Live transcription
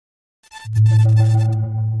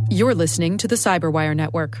You're listening to the Cyberwire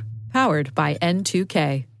Network, powered by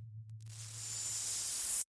N2K.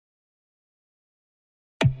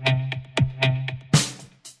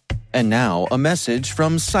 And now, a message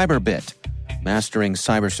from Cyberbit. Mastering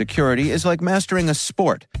cybersecurity is like mastering a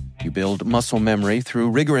sport. You build muscle memory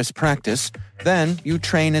through rigorous practice, then you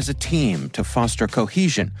train as a team to foster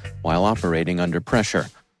cohesion while operating under pressure.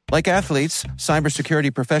 Like athletes,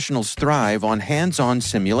 cybersecurity professionals thrive on hands-on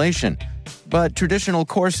simulation. But traditional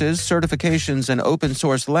courses, certifications, and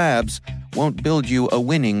open-source labs won't build you a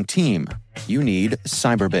winning team. You need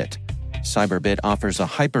Cyberbit. Cyberbit offers a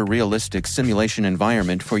hyper-realistic simulation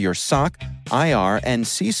environment for your SOC, IR, and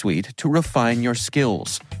C-suite to refine your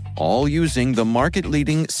skills, all using the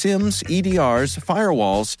market-leading SIMs, EDRs,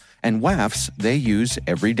 firewalls, and WAFs they use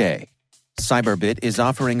every day. Cyberbit is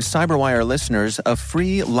offering Cyberwire listeners a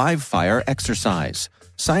free live-fire exercise.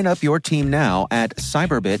 Sign up your team now at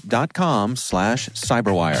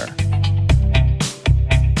cyberbit.com/cyberwire.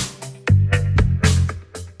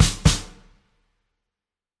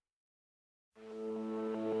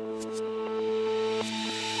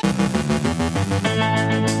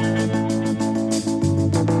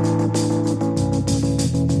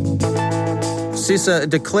 CISA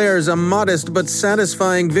declares a modest but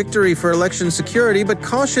satisfying victory for election security, but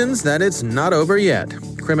cautions that it's not over yet.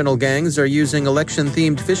 Criminal gangs are using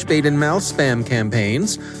election-themed fish bait and malspam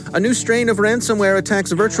campaigns. A new strain of ransomware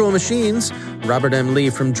attacks virtual machines. Robert M. Lee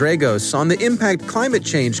from Dragos on the impact climate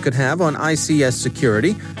change could have on ICS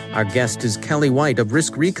security. Our guest is Kelly White of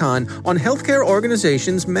Risk Recon on healthcare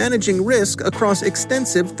organizations managing risk across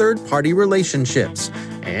extensive third-party relationships.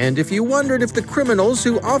 And if you wondered if the criminals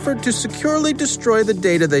who offered to securely destroy the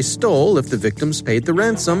data they stole if the victims paid the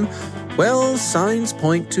ransom, well, signs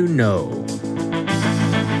point to no.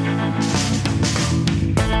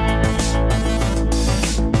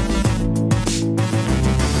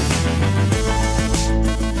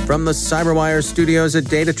 From the Cyberwire studios at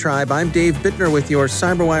Data Tribe, I'm Dave Bittner with your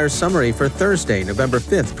Cyberwire summary for Thursday, November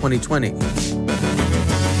 5th, 2020.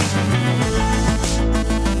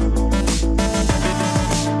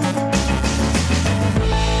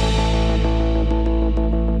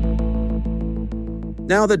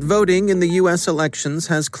 Now that voting in the U.S. elections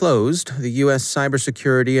has closed, the U.S.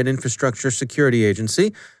 Cybersecurity and Infrastructure Security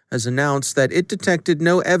Agency has announced that it detected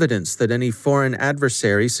no evidence that any foreign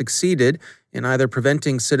adversary succeeded in either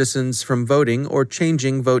preventing citizens from voting or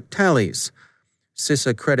changing vote tallies.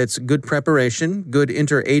 CISA credits good preparation, good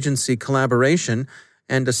interagency collaboration,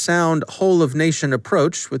 and a sound whole-of-nation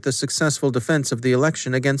approach with the successful defense of the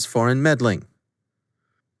election against foreign meddling.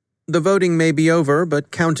 The voting may be over,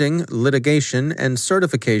 but counting, litigation, and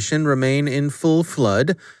certification remain in full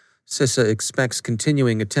flood. CISA expects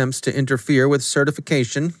continuing attempts to interfere with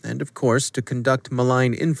certification and, of course, to conduct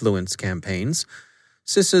malign influence campaigns.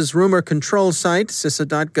 CISA's rumor control site,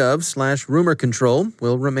 cisa.gov/rumor control,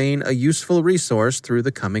 will remain a useful resource through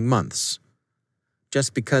the coming months.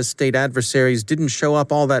 Just because state adversaries didn't show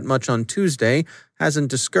up all that much on Tuesday hasn't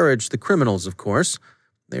discouraged the criminals, of course.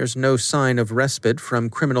 There's no sign of respite from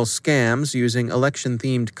criminal scams using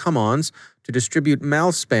election-themed come-ons to distribute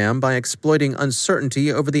malspam by exploiting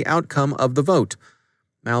uncertainty over the outcome of the vote.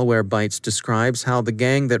 Malwarebytes describes how the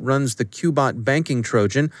gang that runs the Qbot banking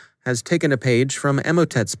Trojan has taken a page from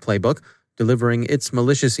Emotet's playbook, delivering its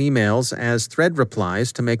malicious emails as thread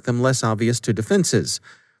replies to make them less obvious to defenses.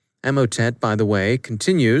 Emotet, by the way,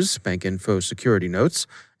 continues, BankInfo security notes,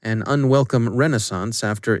 an unwelcome renaissance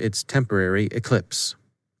after its temporary eclipse.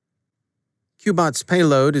 Qbot's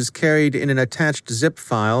payload is carried in an attached zip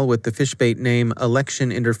file with the fishbait name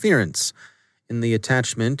Election Interference. In the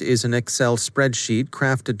attachment is an Excel spreadsheet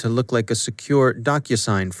crafted to look like a secure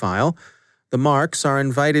DocuSign file. The marks are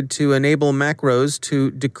invited to enable macros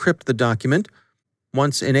to decrypt the document.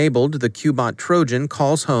 Once enabled, the Qbot Trojan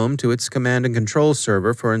calls home to its command and control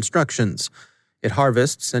server for instructions. It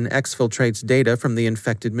harvests and exfiltrates data from the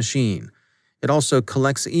infected machine. It also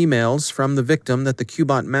collects emails from the victim that the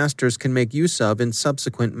Qbot masters can make use of in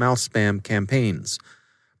subsequent malspam campaigns.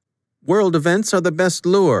 World events are the best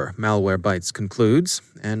lure, Malwarebytes concludes,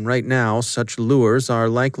 and right now such lures are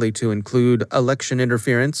likely to include election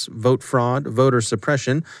interference, vote fraud, voter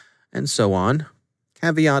suppression, and so on.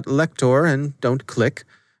 Caveat lector and don't click,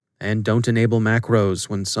 and don't enable macros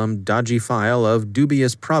when some dodgy file of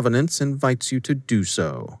dubious provenance invites you to do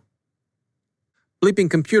so.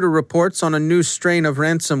 Bleeping Computer reports on a new strain of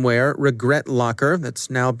ransomware, Regret Locker,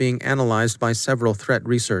 that's now being analyzed by several threat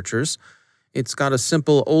researchers. It's got a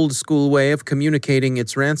simple old-school way of communicating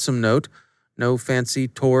its ransom note. No fancy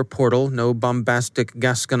Tor portal, no bombastic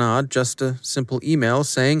gasconade, just a simple email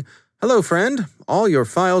saying, Hello, friend. All your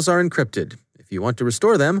files are encrypted. If you want to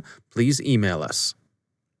restore them, please email us.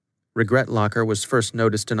 Regret Locker was first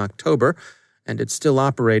noticed in October, and it's still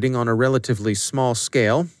operating on a relatively small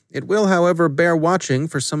scale. It will, however, bear watching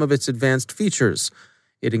for some of its advanced features.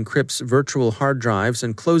 It encrypts virtual hard drives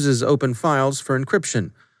and closes open files for encryption.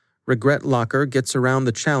 Regret Locker gets around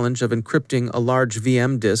the challenge of encrypting a large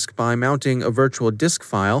VM disk by mounting a virtual disk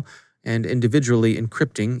file and individually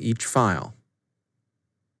encrypting each file.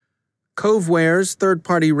 Coveware's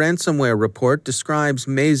third-party ransomware report describes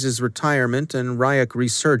Maze's retirement and Ryuk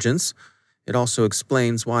resurgence. It also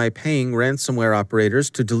explains why paying ransomware operators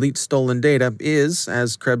to delete stolen data is,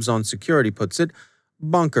 as Krebs on Security puts it,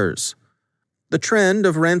 bonkers. The trend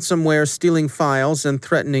of ransomware stealing files and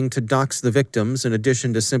threatening to dox the victims in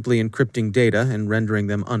addition to simply encrypting data and rendering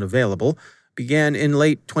them unavailable began in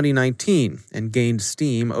late 2019 and gained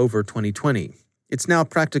steam over 2020. It's now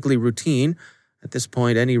practically routine. At this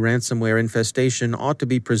point, any ransomware infestation ought to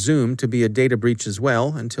be presumed to be a data breach as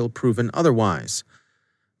well until proven otherwise.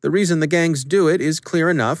 The reason the gangs do it is clear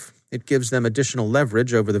enough. It gives them additional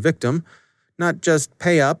leverage over the victim. Not just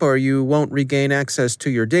pay up or you won't regain access to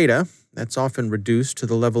your data. That's often reduced to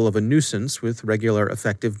the level of a nuisance with regular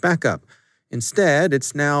effective backup. Instead,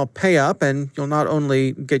 it's now pay up and you'll not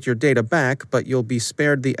only get your data back, but you'll be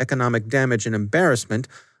spared the economic damage and embarrassment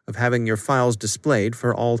of having your files displayed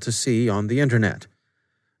for all to see on the internet.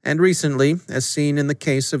 And recently, as seen in the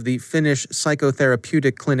case of the Finnish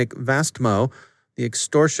psychotherapeutic clinic Vastmo, the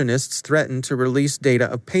extortionists threatened to release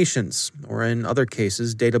data of patients, or in other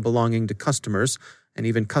cases, data belonging to customers, and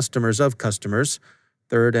even customers of customers.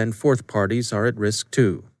 Third and fourth parties are at risk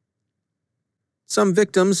too. Some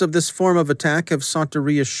victims of this form of attack have sought to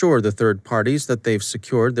reassure the third parties that they've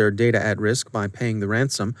secured their data at risk by paying the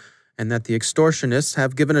ransom, and that the extortionists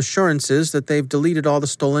have given assurances that they've deleted all the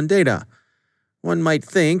stolen data. One might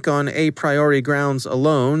think, on a priori grounds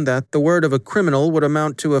alone, that the word of a criminal would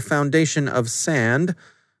amount to a foundation of sand.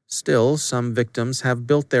 Still, some victims have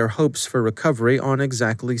built their hopes for recovery on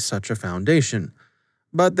exactly such a foundation.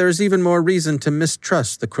 But there's even more reason to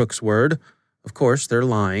mistrust the crook's word. Of course, they're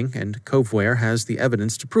lying, and Coveware has the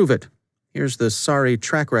evidence to prove it. Here's the sorry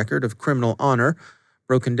track record of criminal honor,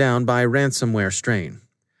 broken down by ransomware strain.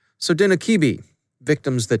 Sodinokibi,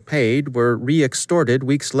 victims that paid were re-extorted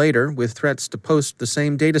weeks later with threats to post the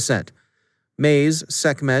same dataset. Maze,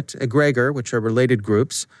 Sekhmet, Egregor, which are related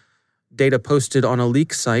groups, data posted on a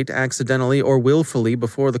leak site accidentally or willfully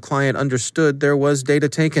before the client understood there was data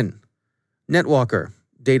taken. Netwalker,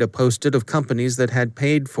 data posted of companies that had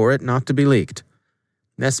paid for it not to be leaked.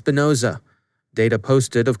 Espinoza, data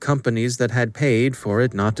posted of companies that had paid for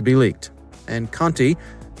it not to be leaked. And Conti,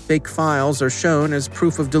 fake files are shown as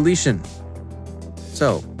proof of deletion.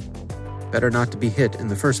 So, better not to be hit in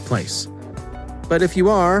the first place. But if you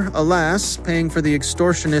are, alas, paying for the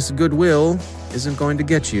extortionist's goodwill isn't going to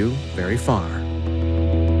get you very far.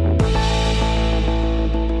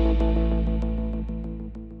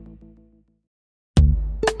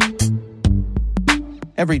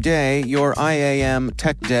 Every day, your IAM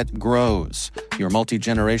tech debt grows. Your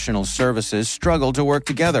multi-generational services struggle to work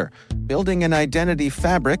together. Building an identity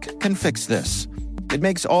fabric can fix this. It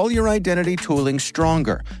makes all your identity tooling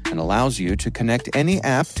stronger and allows you to connect any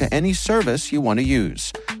app to any service you want to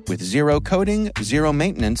use, with zero coding, zero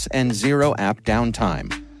maintenance, and zero app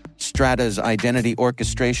downtime. Strata's identity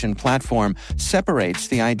orchestration platform separates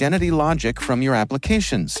the identity logic from your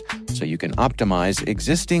applications, so you can optimize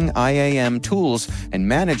existing IAM tools and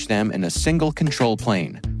manage them in a single control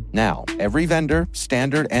plane. Now, every vendor,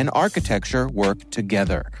 standard, and architecture work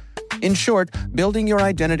together. In short, building your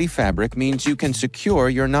identity fabric means you can secure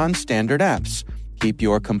your non-standard apps, keep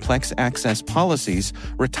your complex access policies,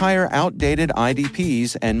 retire outdated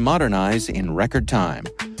IDPs, and modernize in record time.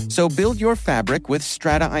 So build your fabric with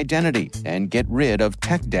Strata Identity and get rid of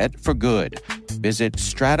tech debt for good. Visit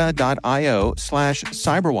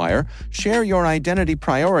strata.io/cyberwire, share your identity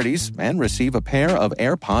priorities, and receive a pair of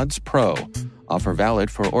AirPods Pro. Offer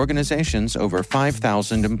valid for organizations over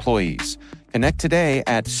 5,000 employees. Connect today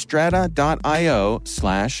at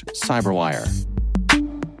strata.io/cyberwire.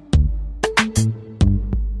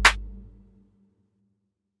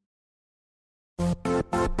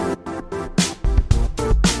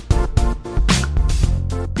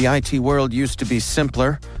 The IT world used to be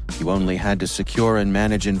simpler. You only had to secure and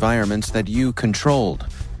manage environments that you controlled.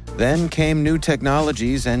 Then came new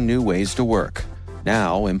technologies and new ways to work.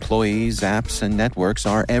 Now, employees, apps, and networks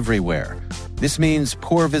are everywhere. This means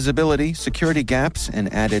poor visibility, security gaps,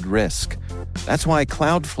 and added risk. That's why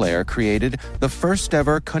Cloudflare created the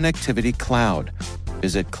first-ever connectivity cloud.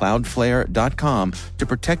 Visit cloudflare.com to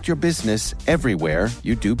protect your business everywhere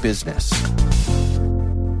you do business.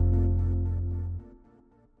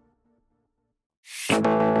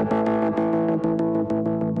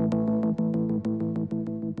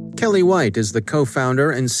 Kelly White is the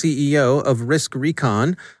co-founder and CEO of Risk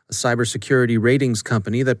Recon, a cybersecurity ratings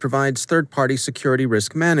company that provides third-party security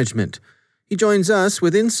risk management. He joins us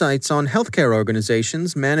with insights on healthcare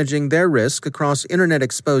organizations managing their risk across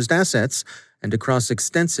internet-exposed assets and across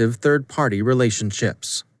extensive third-party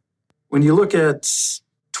relationships. When you look at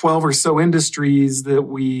 12 or so industries that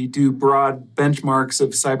we do broad benchmarks of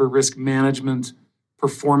cyber risk management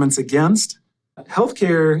performance against,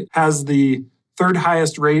 healthcare has the third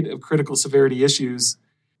highest rate of critical severity issues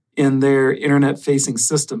in their internet-facing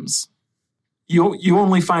systems. You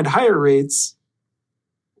only find higher rates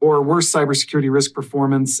or worse cybersecurity risk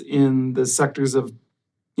performance in the sectors of,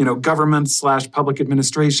 government/public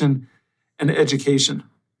administration and education.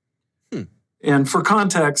 And for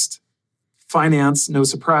context, finance, no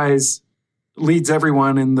surprise, leads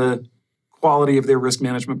everyone in the quality of their risk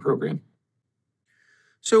management program.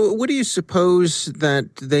 So what do you suppose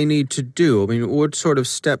that they need to do? I mean, what sort of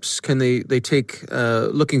steps can they take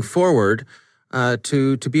looking forward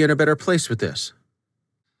to be in a better place with this?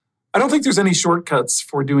 I don't think there's any shortcuts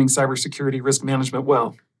for doing cybersecurity risk management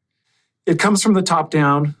well. It comes from the top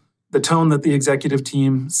down, the tone that the executive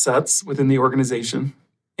team sets within the organization,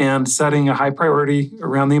 and setting a high priority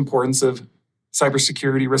around the importance of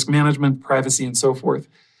cybersecurity risk management, privacy, and so forth.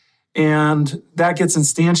 And that gets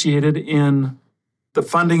instantiated in the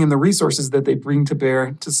funding and the resources that they bring to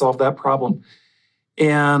bear to solve that problem.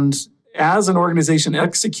 And as an organization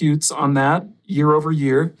executes on that year over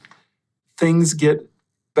year, things get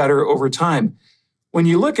better over time. When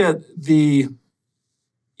you look at the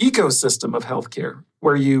ecosystem of healthcare,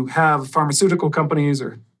 where you have pharmaceutical companies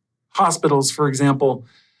or hospitals, for example,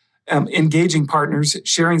 engaging partners,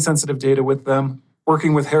 sharing sensitive data with them,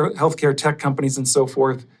 working with healthcare tech companies and so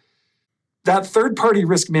forth, that third-party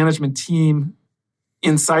risk management team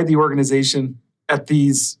inside the organization at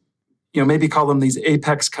these, maybe call them these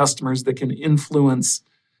apex customers that can influence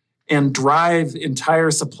and drive entire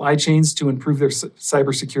supply chains to improve their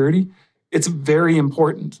cybersecurity, it's very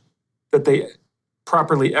important that they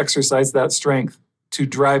properly exercise that strength to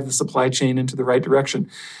drive the supply chain into the right direction.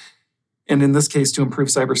 And in this case, to improve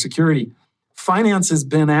cybersecurity. Finance has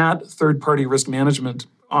been at third-party risk management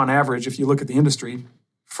on average, if you look at the industry,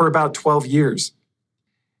 for about 12 years.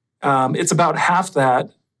 It's about half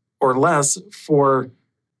that or less for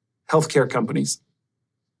healthcare companies.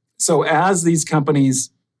 So as these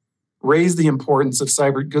companies raise the importance of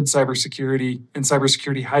good cybersecurity and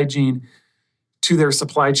cybersecurity hygiene to their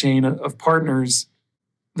supply chain of partners,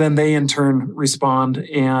 then they in turn respond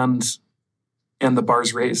and the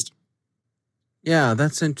bar's raised. Yeah,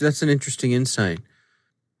 that's an interesting insight.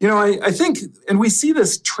 I think, and we see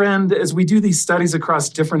this trend as we do these studies across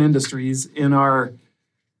different industries in our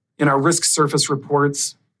risk surface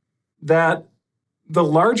reports, that the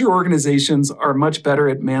larger organizations are much better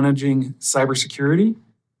at managing cybersecurity.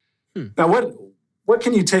 Now, what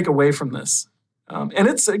can you take away from this? And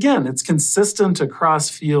it's consistent across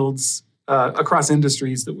fields, across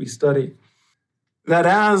industries that we study, that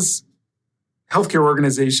as healthcare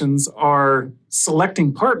organizations are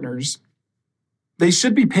selecting partners, they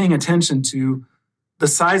should be paying attention to the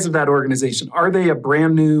size of that organization. Are they a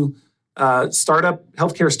brand new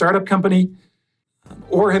healthcare startup company,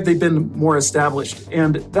 or have they been more established?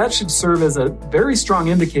 And that should serve as a very strong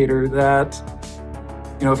indicator that,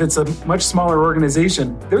 if it's a much smaller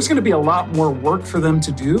organization, there's going to be a lot more work for them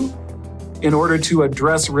to do in order to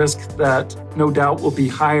address risk that no doubt will be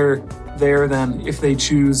higher there than if they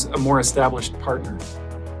choose a more established partner.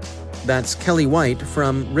 That's Kelly White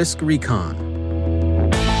from Risk Recon.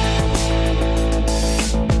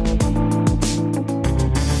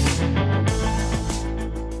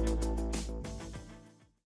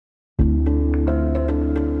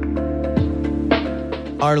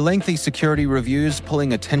 Are lengthy security reviews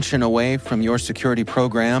pulling attention away from your security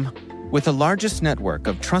program? With the largest network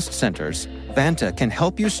of trust centers, Vanta can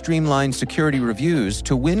help you streamline security reviews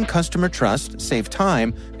to win customer trust, save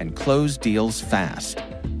time, and close deals fast.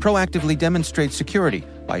 Proactively demonstrate security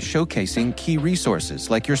by showcasing key resources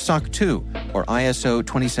like your SOC 2 or ISO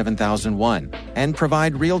 27001 and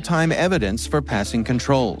provide real-time evidence for passing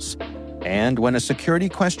controls. And when a security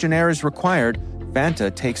questionnaire is required,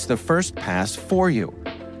 Vanta takes the first pass for you.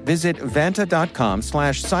 Visit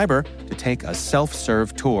vanta.com/cyber to take a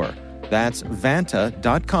self-serve tour. That's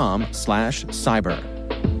vanta.com/cyber.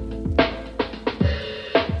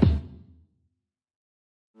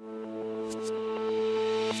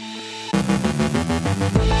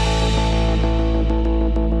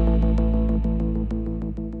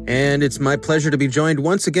 And it's my pleasure to be joined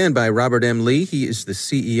once again by Robert M. Lee. He is the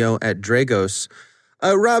CEO at Dragos.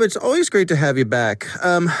 Rob, it's always great to have you back.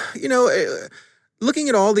 Looking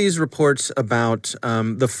at all these reports about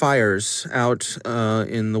the fires out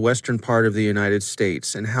in the western part of the United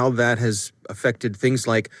States and how that has affected things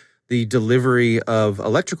like the delivery of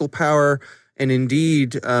electrical power and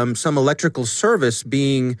indeed some electrical service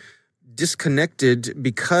being disconnected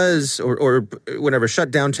because, or whatever,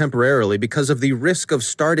 shut down temporarily because of the risk of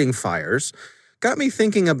starting fires, got me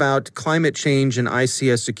thinking about climate change and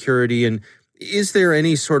ICS security, and is there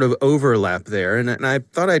any sort of overlap there? And I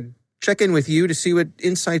thought I'd check in with you to see what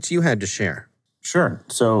insights you had to share. Sure.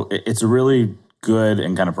 So it's a really good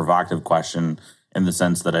and kind of provocative question in the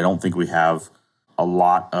sense that I don't think we have a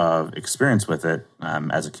lot of experience with it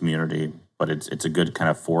as a community, but it's a good kind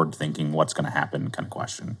of forward-thinking, what's going to happen kind of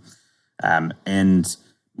question. And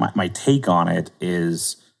my take on it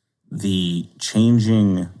is the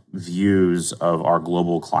changing views of our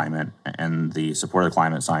global climate and the support of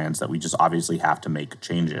climate science that we just obviously have to make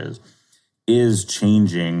changes is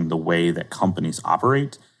changing the way that companies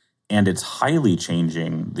operate, and it's highly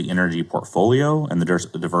changing the energy portfolio and the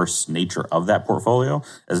diverse nature of that portfolio.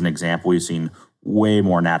 As an example, we've seen way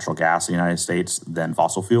more natural gas in the United States than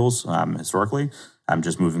fossil fuels historically,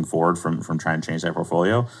 just moving forward from trying to change that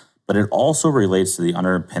portfolio. But it also relates to the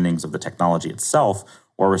underpinnings of the technology itself,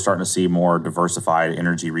 where we're starting to see more diversified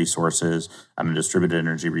energy resources and distributed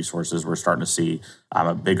energy resources. We're starting to see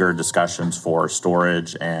bigger discussions for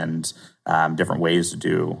storage and different ways to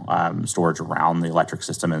do storage around the electric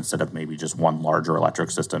system instead of maybe just one larger electric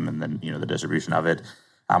system and then the distribution of it.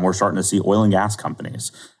 We're starting to see oil and gas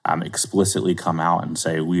companies explicitly come out and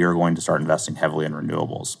say, we are going to start investing heavily in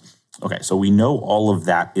renewables. Okay, so we know all of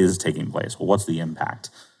that is taking place. Well, what's the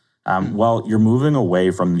impact? Well, you're moving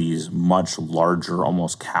away from these much larger,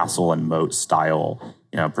 almost castle and moat style,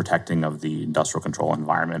 protecting of the industrial control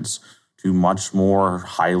environments to much more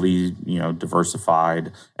highly,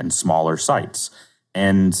 diversified and smaller sites.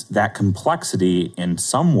 And that complexity in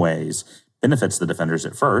some ways benefits the defenders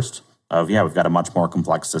at first we've got a much more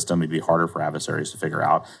complex system. It'd be harder for adversaries to figure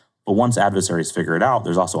out. But once adversaries figure it out,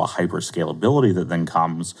 there's also a hyper scalability that then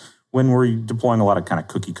comes when we're deploying a lot of kind of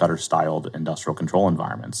cookie cutter styled industrial control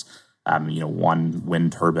environments. One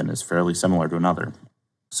wind turbine is fairly similar to another.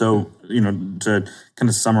 So, to kind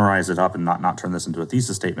of summarize it up and not turn this into a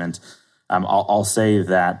thesis statement, I'll say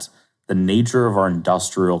that the nature of our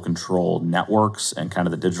industrial control networks and kind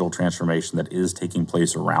of the digital transformation that is taking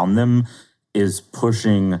place around them is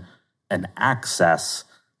pushing an access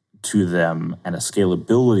to them and a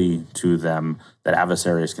scalability to them that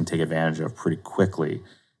adversaries can take advantage of pretty quickly.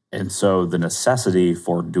 And so the necessity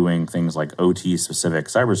for doing things like OT-specific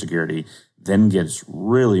cybersecurity then gets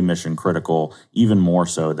really mission critical, even more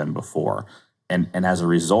so than before. And as a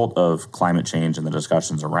result of climate change and the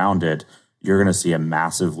discussions around it, you're going to see a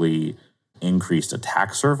massively increased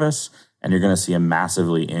attack surface, and you're going to see a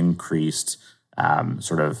massively increased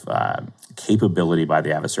capability by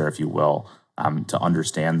the adversary, if you will, to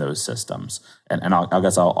understand those systems. And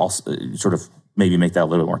I'll sort of maybe make that a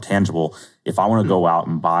little bit more tangible. If I want to go out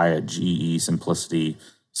and buy a GE Simplicity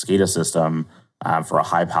SCADA system for a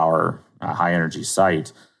high power, high energy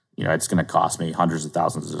site, it's going to cost me hundreds of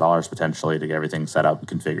thousands of dollars potentially to get everything set up,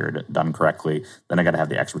 configured, done correctly. Then I got to have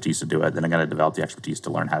the expertise to do it. Then I got to develop the expertise to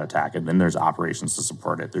learn how to attack it. Then there's operations to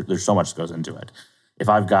support it. There's so much that goes into it. If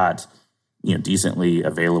I've got decently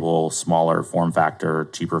available, smaller form factor,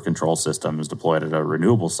 cheaper control systems deployed at a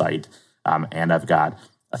renewable site, and I've got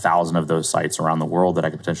 1,000 of those sites around the world that I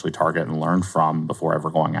could potentially target and learn from before ever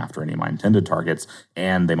going after any of my intended targets,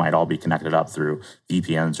 and they might all be connected up through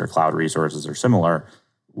VPNs or cloud resources or similar,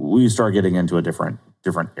 we start getting into a different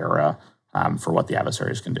era for what the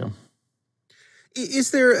adversaries can do.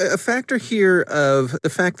 Is there a factor here of the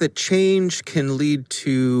fact that change can lead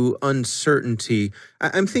to uncertainty?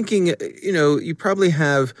 I'm thinking, you probably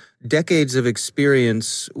have decades of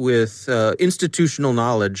experience with institutional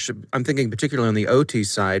knowledge. I'm thinking particularly on the OT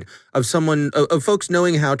side of folks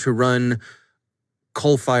knowing how to run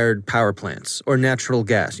coal-fired power plants or natural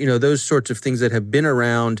gas, those sorts of things that have been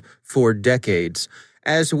around for decades.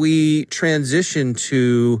 As we transition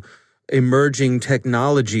to emerging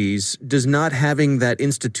technologies, does not having that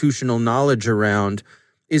institutional knowledge around,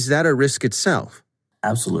 is that a risk itself?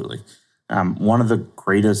 Absolutely. One of the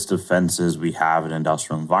greatest defenses we have in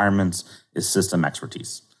industrial environments is system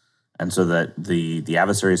expertise. And so that the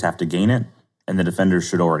adversaries have to gain it, and the defenders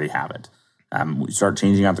should already have it. We start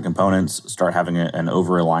changing out the components, start having an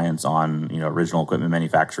over-reliance on original equipment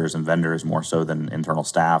manufacturers and vendors more so than internal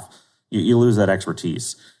staff. You lose that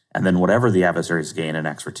expertise. And then whatever the adversaries gain in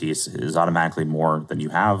expertise is automatically more than you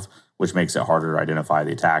have, which makes it harder to identify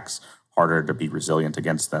the attacks, harder to be resilient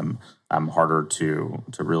against them, harder to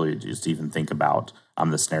really just even think about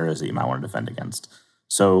the scenarios that you might want to defend against.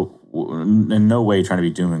 So in no way trying to be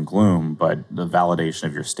doom and gloom, but the validation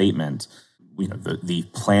of your statement, the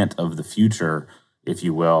plant of the future, if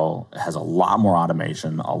you will, has a lot more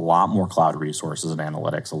automation, a lot more cloud resources and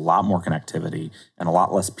analytics, a lot more connectivity, and a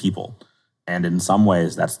lot less people. And in some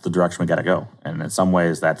ways, that's the direction we got to go. And in some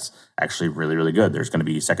ways, that's actually really, really good. There's going to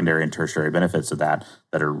be secondary and tertiary benefits of that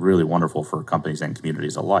are really wonderful for companies and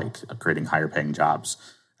communities alike, creating higher paying jobs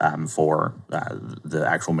for the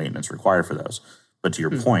actual maintenance required for those. But to your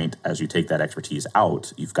point, as you take that expertise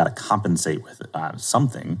out, you've got to compensate with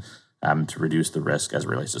something to reduce the risk as it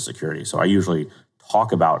relates to security. So I usually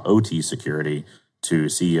talk about OT security to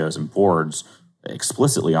CEOs and boards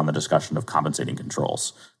explicitly on the discussion of compensating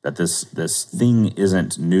controls, that this thing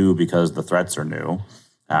isn't new because the threats are new.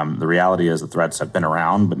 The reality is the threats have been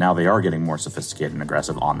around, but now they are getting more sophisticated and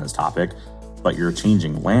aggressive on this topic. But your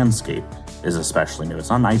changing landscape is especially new. It's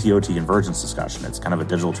not an IT-OT convergence discussion. It's kind of a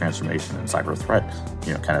digital transformation and cyber threat,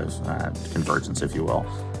 convergence, if you will.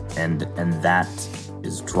 And that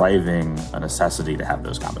is driving a necessity to have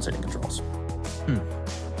those compensating controls.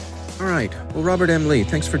 All right. Well, Robert M. Lee,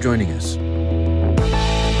 thanks for joining us.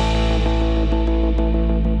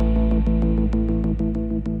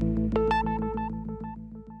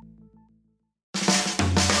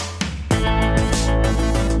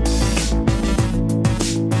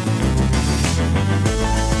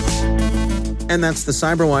 And that's the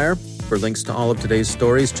Cyberwire. For links to all of today's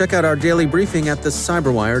stories, check out our daily briefing at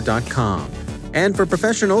thecyberwire.com. And for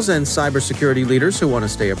professionals and cybersecurity leaders who want to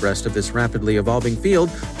stay abreast of this rapidly evolving field,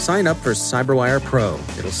 sign up for Cyberwire Pro.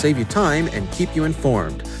 It'll save you time and keep you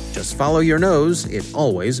informed. Just follow your nose, it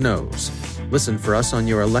always knows. Listen for us on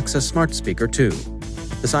your Alexa smart speaker, too.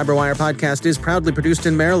 The Cyberwire podcast is proudly produced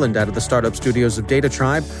in Maryland out of the startup studios of Data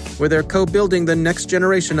Tribe, where they're co-building the next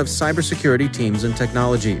generation of cybersecurity teams and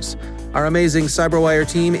technologies. Our amazing Cyberwire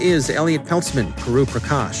team is Elliot Peltzman, Puru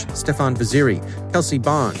Prakash, Stefan Vaziri, Kelsey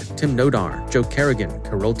Bond, Tim Nodar, Joe Kerrigan,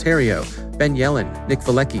 Carol Terrio, Ben Yellen, Nick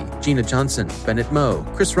Valecki, Gina Johnson, Bennett Moe,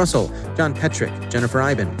 Chris Russell, John Petrick, Jennifer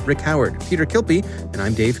Iben, Rick Howard, Peter Kilpie, and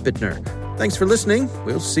I'm Dave Bittner. Thanks for listening.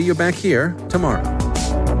 We'll see you back here tomorrow.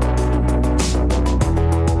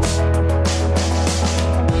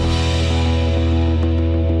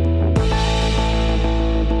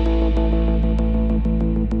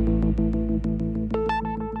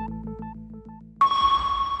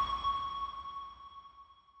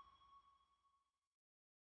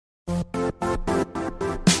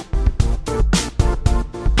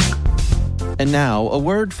 And now, a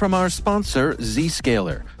word from our sponsor,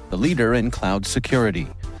 Zscaler, the leader in cloud security.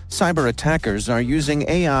 Cyber attackers are using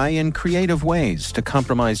AI in creative ways to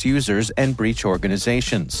compromise users and breach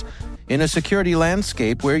organizations. In a security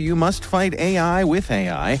landscape where you must fight AI with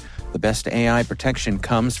AI, the best AI protection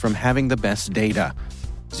comes from having the best data.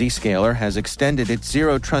 Zscaler has extended its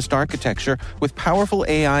zero-trust architecture with powerful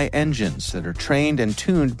AI engines that are trained and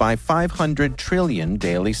tuned by 500 trillion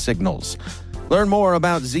daily signals. Learn more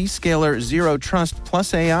about Zscaler Zero Trust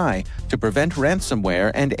Plus AI to prevent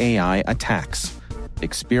ransomware and AI attacks.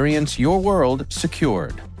 Experience your world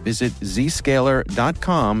secured. Visit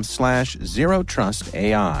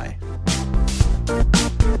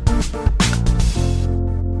zscaler.com/zerotrustai.